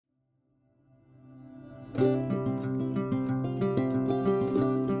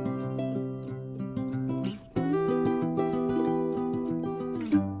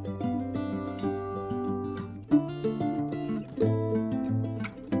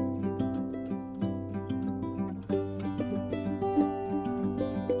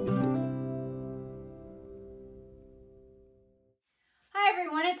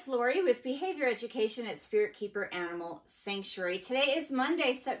It's Lori with Behavior Education at Spirit Keeper Animal Sanctuary. Today is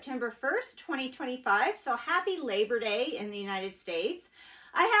Monday, September 1st, 2025, so happy Labor Day in the United States.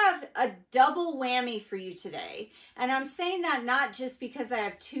 I have a double whammy for you today, and I'm saying that not just because I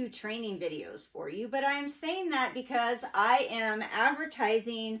have 2 training videos for you, but I'm saying that because I am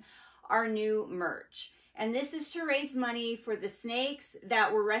advertising our new merch. And this is to raise money for the snakes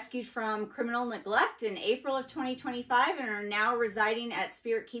that were rescued from criminal neglect in April of 2025 and are now residing at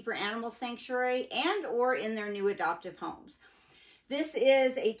Spirit Keeper Animal Sanctuary and or in their new adoptive homes. This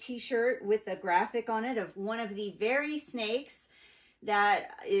is a t-shirt with a graphic on it of one of the very snakes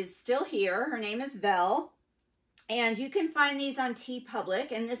that is still here. Her name is Vel. And you can find these on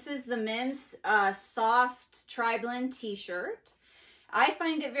TeePublic. And this is the men's soft tri-blend t-shirt. I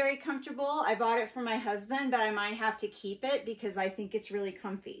find it very comfortable. I bought it for my husband, but I might have to keep it because I think it's really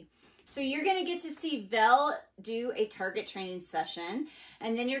comfy. So you're going to get to see Vel do a target training session,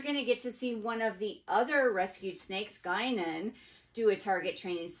 and then you're going to get to see one of the other rescued snakes, Guinea, do a target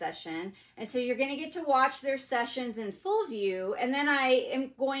training session. And so you're going to get to watch their sessions in full view, and then I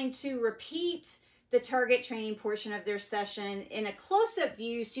am going to repeat the target training portion of their session in a close-up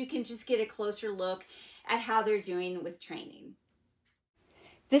view so you can just get a closer look at how they're doing with training.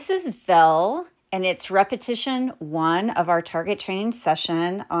 This is Vel, and it's repetition 1 of our target training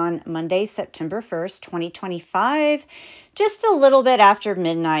session on Monday, September 1st, 2025, just a little bit after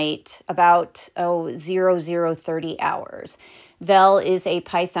midnight, about 0030 hours. Vel is a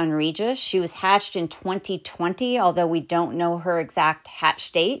Python Regis. She was hatched in 2020, although we don't know her exact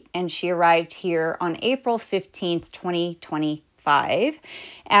hatch date, and she arrived here on April 15th, 2025,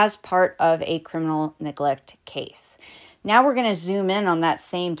 as part of a criminal neglect case. Now we're going to zoom in on that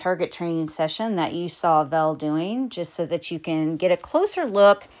same target training session that you saw Vel doing, just so that you can get a closer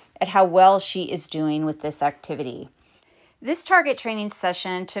look at how well she is doing with this activity. This target training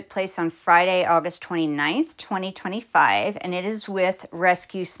session took place on Friday, August 29th, 2025, and it is with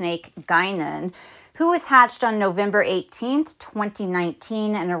rescue snake Guinea, who was hatched on November 18th,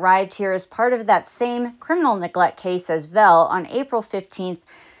 2019, and arrived here as part of that same criminal neglect case as Vel on April 15th,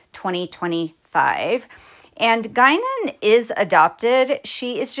 2025. And Guinea is adopted.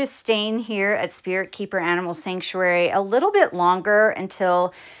 She is just staying here at Spirit Keeper Animal Sanctuary a little bit longer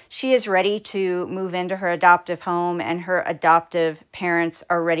until she is ready to move into her adoptive home and her adoptive parents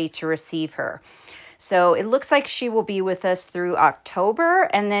are ready to receive her. So it looks like she will be with us through October,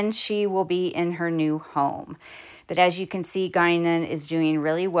 and then she will be in her new home. But as you can see, Guinea is doing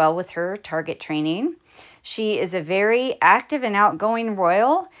really well with her target training. She is a very active and outgoing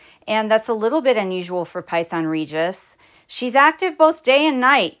royal, and that's a little bit unusual for Python Regis. She's active both day and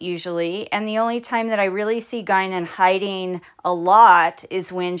night usually, and the only time that I really see Guinea hiding a lot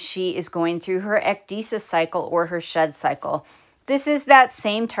is when she is going through her ecdysis cycle or her shed cycle. This is that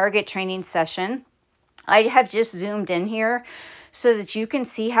same target training session. I have just zoomed in here so that you can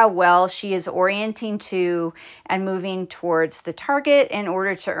see how well she is orienting to and moving towards the target in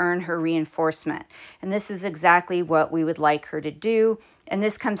order to earn her reinforcement. And this is exactly what we would like her to do. And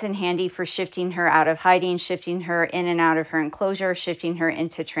this comes in handy for shifting her out of hiding, shifting her in and out of her enclosure, shifting her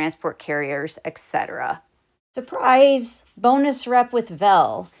into transport carriers, etc. Surprise bonus rep with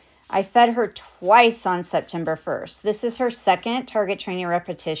Vel. I fed her twice on September 1st. This is her second target training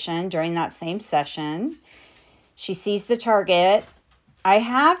repetition during that same session. She sees the target. I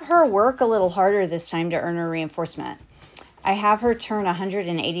have her work a little harder this time to earn her reinforcement. I have her turn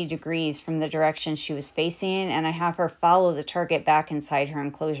 180 degrees from the direction she was facing, and I have her follow the target back inside her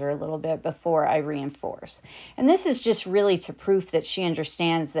enclosure a little bit before I reinforce. And this is just really to proof that she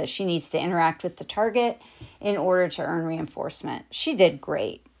understands that she needs to interact with the target in order to earn reinforcement. She did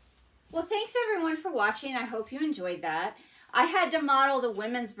great. Well, thanks everyone for watching. I hope you enjoyed that. I had to model the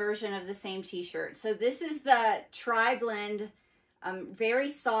women's version of the same t-shirt. So this is the tri-blend,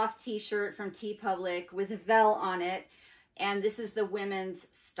 very soft t-shirt from TeePublic with Vel on it. And this is the women's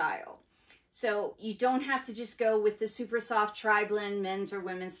style. So you don't have to just go with the super soft tri-blend men's or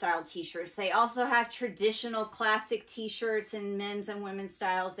women's style t-shirts. They also have traditional classic t-shirts in men's and women's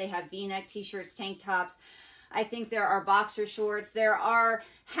styles. They have v-neck t-shirts, tank tops. I think there are boxer shorts. There are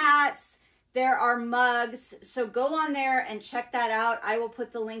hats. There are mugs. So go on there and check that out. I will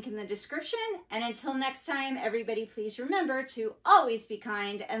put the link in the description. And until next time, everybody, please remember to always be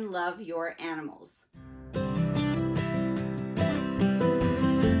kind and love your animals.